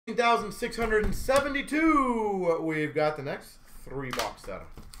1,672. We've got the next 3-box set.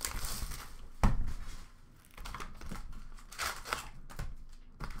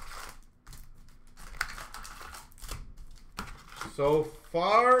 So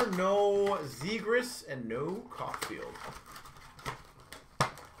far, no Zegras and no Caulfield.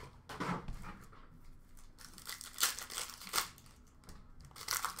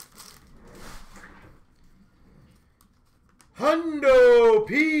 Hundo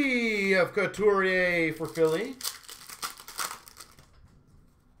P of Couturier for Philly.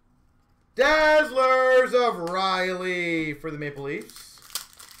 Dazzlers of Riley for the Maple Leafs.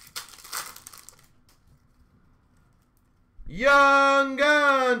 Young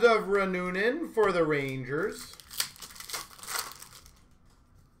Guns of Ranoonen for the Rangers.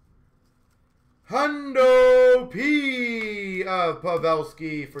 Hundo P of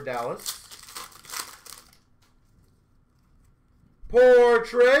Pavelski for Dallas.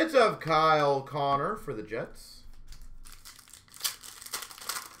 Portraits of Kyle Connor for the Jets.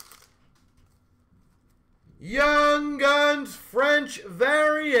 Young Guns French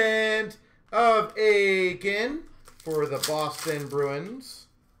variant of Aiken for the Boston Bruins.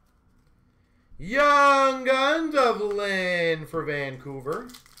 Young Guns of Lynn for Vancouver.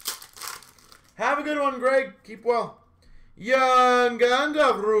 Have a good one, Greg. Keep well. Young Guns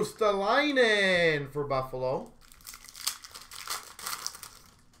of Rustalainen for Buffalo.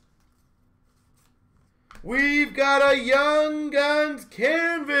 We've got a Young Guns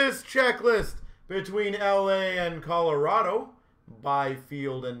canvas checklist between LA and Colorado.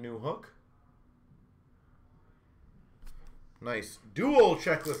 Byfield and Newhook. Nice dual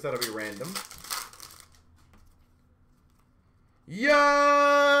checklist that'll be random.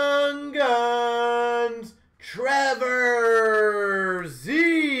 Young Guns Trevor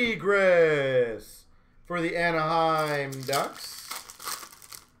Zegras for the Anaheim Ducks.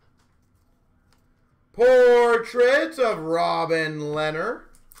 Portraits of Robin Lehner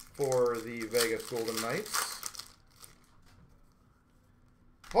for the Vegas Golden Knights.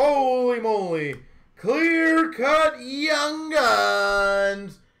 Holy moly. Clear-cut Young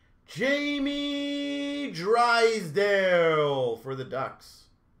Guns, Jamie Drysdale for the Ducks.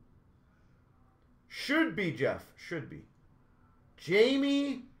 Should be, Jeff. Should be.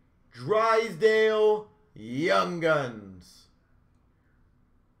 Jamie Drysdale, Young Guns.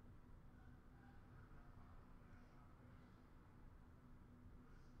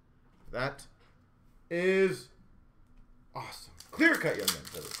 That is awesome. Clear-cut Young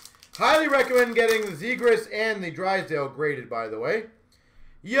Guns. Highly recommend getting the Zegras and the Drysdale graded, by the way.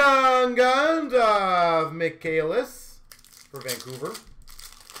 Young Guns of Michaelis for Vancouver.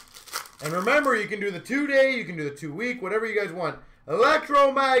 And remember, you can do the 2-day, you can do the 2-week, whatever you guys want.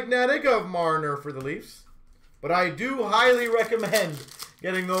 Electromagnetic of Marner for the Leafs. But I do highly recommend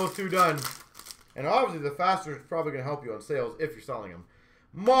getting those two done. And obviously, the faster is probably going to help you on sales if you're selling them.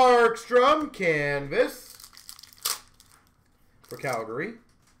 Markstrom canvas for Calgary.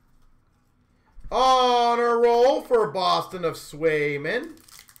 Honor roll for Boston of Swayman.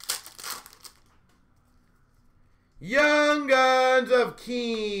 Young Guns of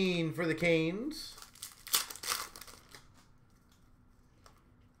Keane for the Canes.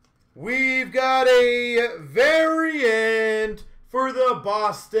 We've got a variant for the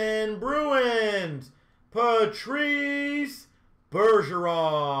Boston Bruins. Patrice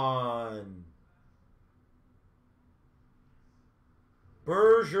Bergeron.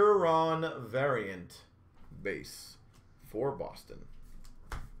 Bergeron variant base for Boston.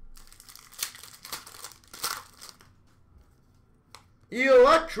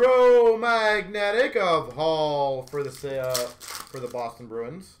 Electromagnetic of Hall for the Boston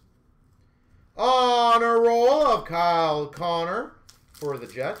Bruins. Honor roll of Kyle Connor for the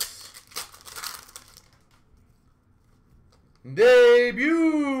Jets.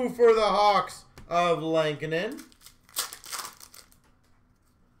 Debut for the Hawks of Lankinen.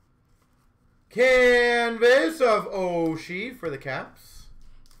 Canvas of Oshie for the Caps.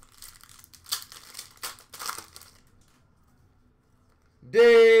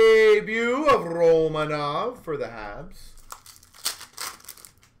 Debut of Romanov for the Habs.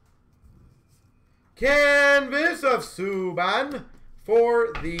 Canvas of Subban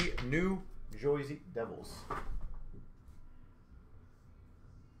for the New Jersey Devils.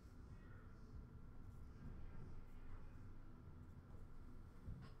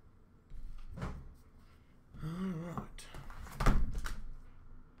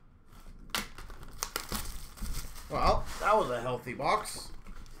 Well, that was a healthy box.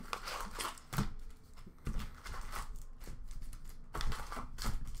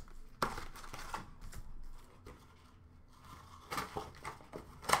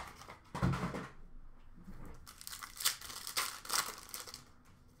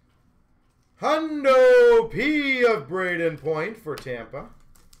 Hundo P of Braden Point for Tampa.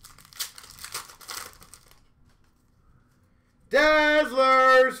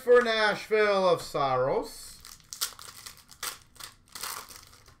 Dazzlers for Nashville of Saros.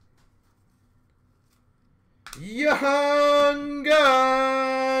 Young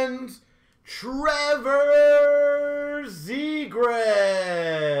Guns, Trevor Zegras.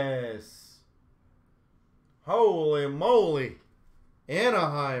 Holy moly.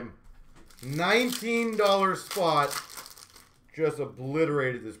 Anaheim. $19 spot. Just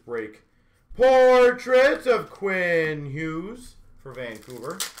obliterated this break. Portrait of Quinn Hughes for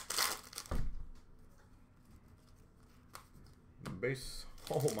Vancouver. Base.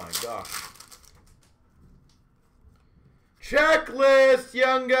 Oh my gosh. Checklist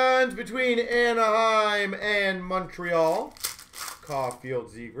Young Guns between Anaheim and Montreal.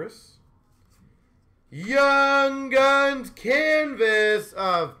 Caulfield Zegras. Young Guns canvas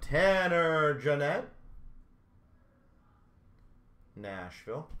of Tanner Jeanette.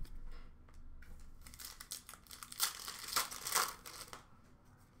 Nashville.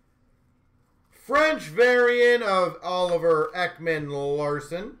 French variant of Oliver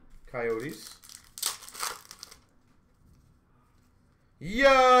Ekman-Larsson. Coyotes.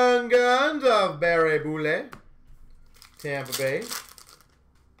 Young Guns of Barry Boulet. Tampa Bay.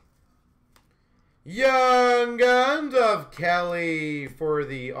 Young Guns of Kelly for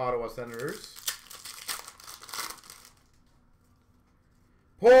the Ottawa Senators.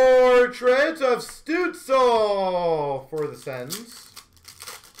 Portrait of Stützle for the Sens.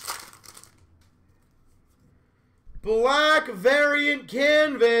 Black variant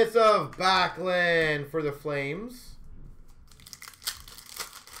canvas of Backlund for the Flames.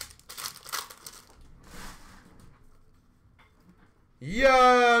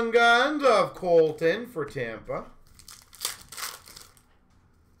 Young Guns of Colton for Tampa.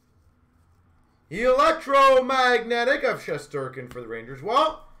 Electromagnetic of Shesterkin for the Rangers.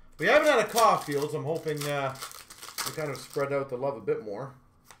 Well, we haven't had a Caulfield, so I'm hoping we kind of spread out the love a bit more.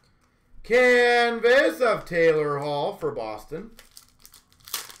 Canvas of Taylor Hall for Boston.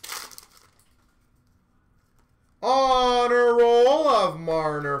 Honor Roll of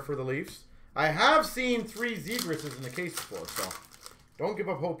Marner for the Leafs. I have seen 3 Zegrases in the case before, so don't give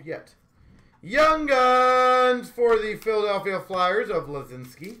up hope yet. Young Guns for the Philadelphia Flyers of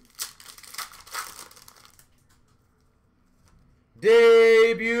Lazinski.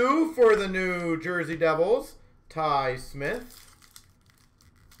 Debut for the New Jersey Devils, Ty Smith.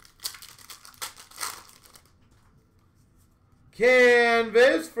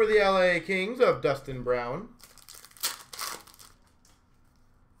 Canvas for the LA Kings of Dustin Brown.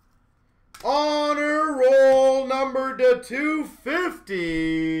 Honor Roll number to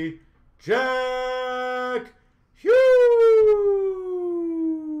 250, Jack Hughes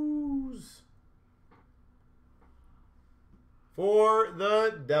for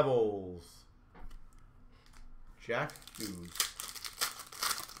the Devils. Jack Hughes.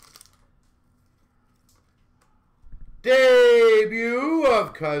 Debut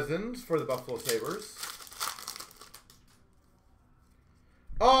of Cousins for the Buffalo Sabres.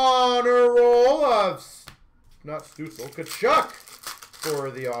 Honor Roll of, not Stützle, Kachuk for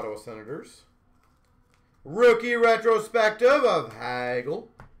the Ottawa Senators. Rookie retrospective of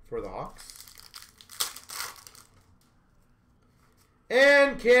Hagel for the Hawks.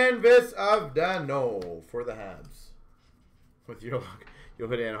 And canvas of Dano for the Habs. With your luck, you'll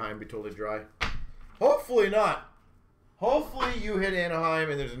hit Anaheim, be totally dry. Hopefully not. Hopefully you hit Anaheim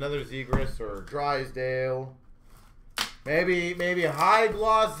and there's another Zegras or Drysdale. Maybe a high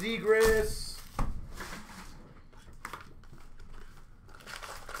gloss Zegras.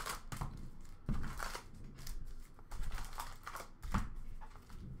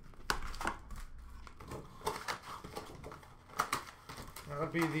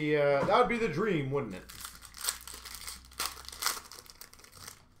 That would be the dream, wouldn't it?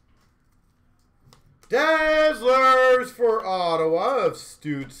 Dazzlers for Ottawa of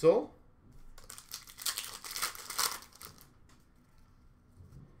Stützle.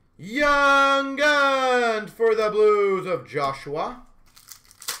 Young Guns for the Blues of Joshua.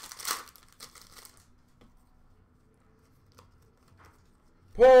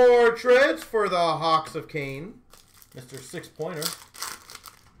 Portraits for the Hawks of Kane, Mr. Six-Pointer.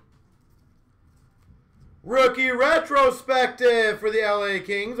 Rookie retrospective for the LA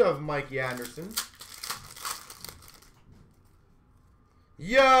Kings of Mikey Anderson.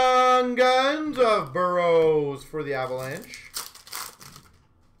 Young Guns of Burrows for the Avalanche.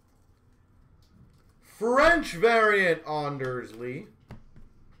 French variant Anders Lee.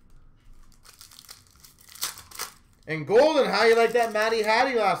 And Golden, how you like that Matty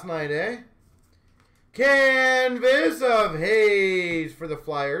Hattie last night, eh? Canvas of Hayes for the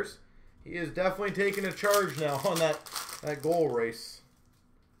Flyers. He is definitely taking a charge now on that goal race.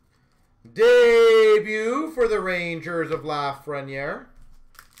 Debut for the Rangers of Lafreniere.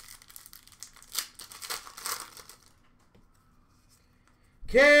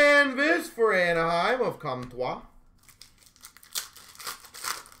 Canvas for Anaheim of Comtois.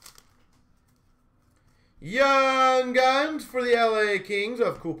 Young Guns for the LA Kings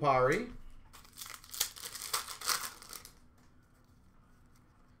of Kupari.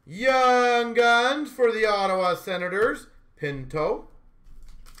 Young Guns for the Ottawa Senators, Pinto.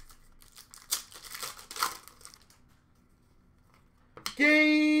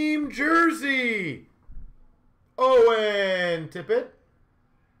 Game jersey, Owen Tippett.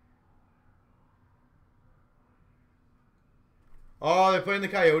 Oh, they're playing the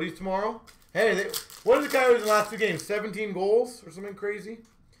Coyotes tomorrow? Hey, what are the Coyotes in the last 2 games? 17 goals or something crazy?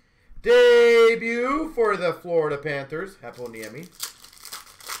 Debut for the Florida Panthers, Heponiemi.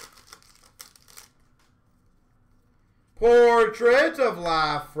 Portrait of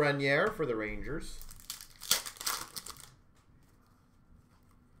Lafreniere for the Rangers.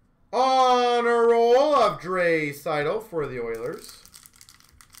 Honor roll of Dre Seidel for the Oilers.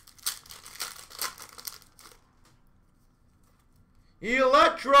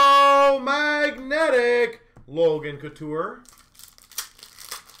 Electromagnetic Logan Couture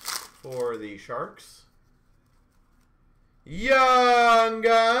for the Sharks. Young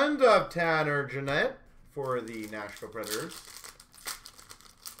Guns of Tanner Jeanette for the Nashville Predators.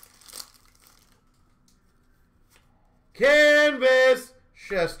 Canvas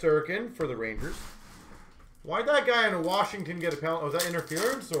Shesterkin for the Rangers. Why'd that guy in Washington get a penalty? Was that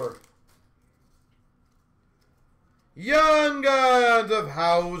interference or? Young Guns of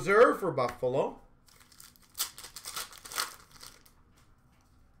Hauser for Buffalo.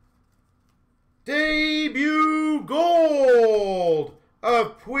 Debut gold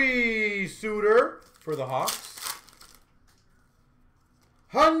of Suter for the Hawks.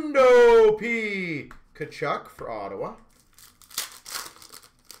 Hundo P. Kachuk for Ottawa.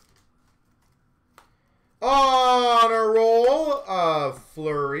 Honor roll of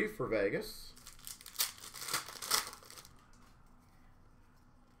Fleury for Vegas.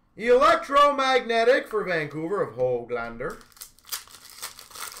 Electromagnetic for Vancouver of Höglander.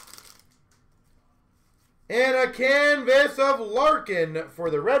 And a canvas of Larkin for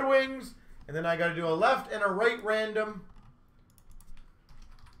the Red Wings. And then I got to do a left and a right random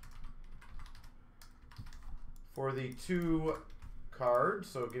for the 2 cards.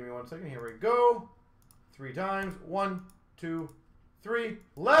 So give me 1 second. Here we go. 3 times. 1, 2, 3.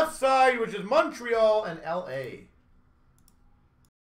 Left side, which is Montreal and LA.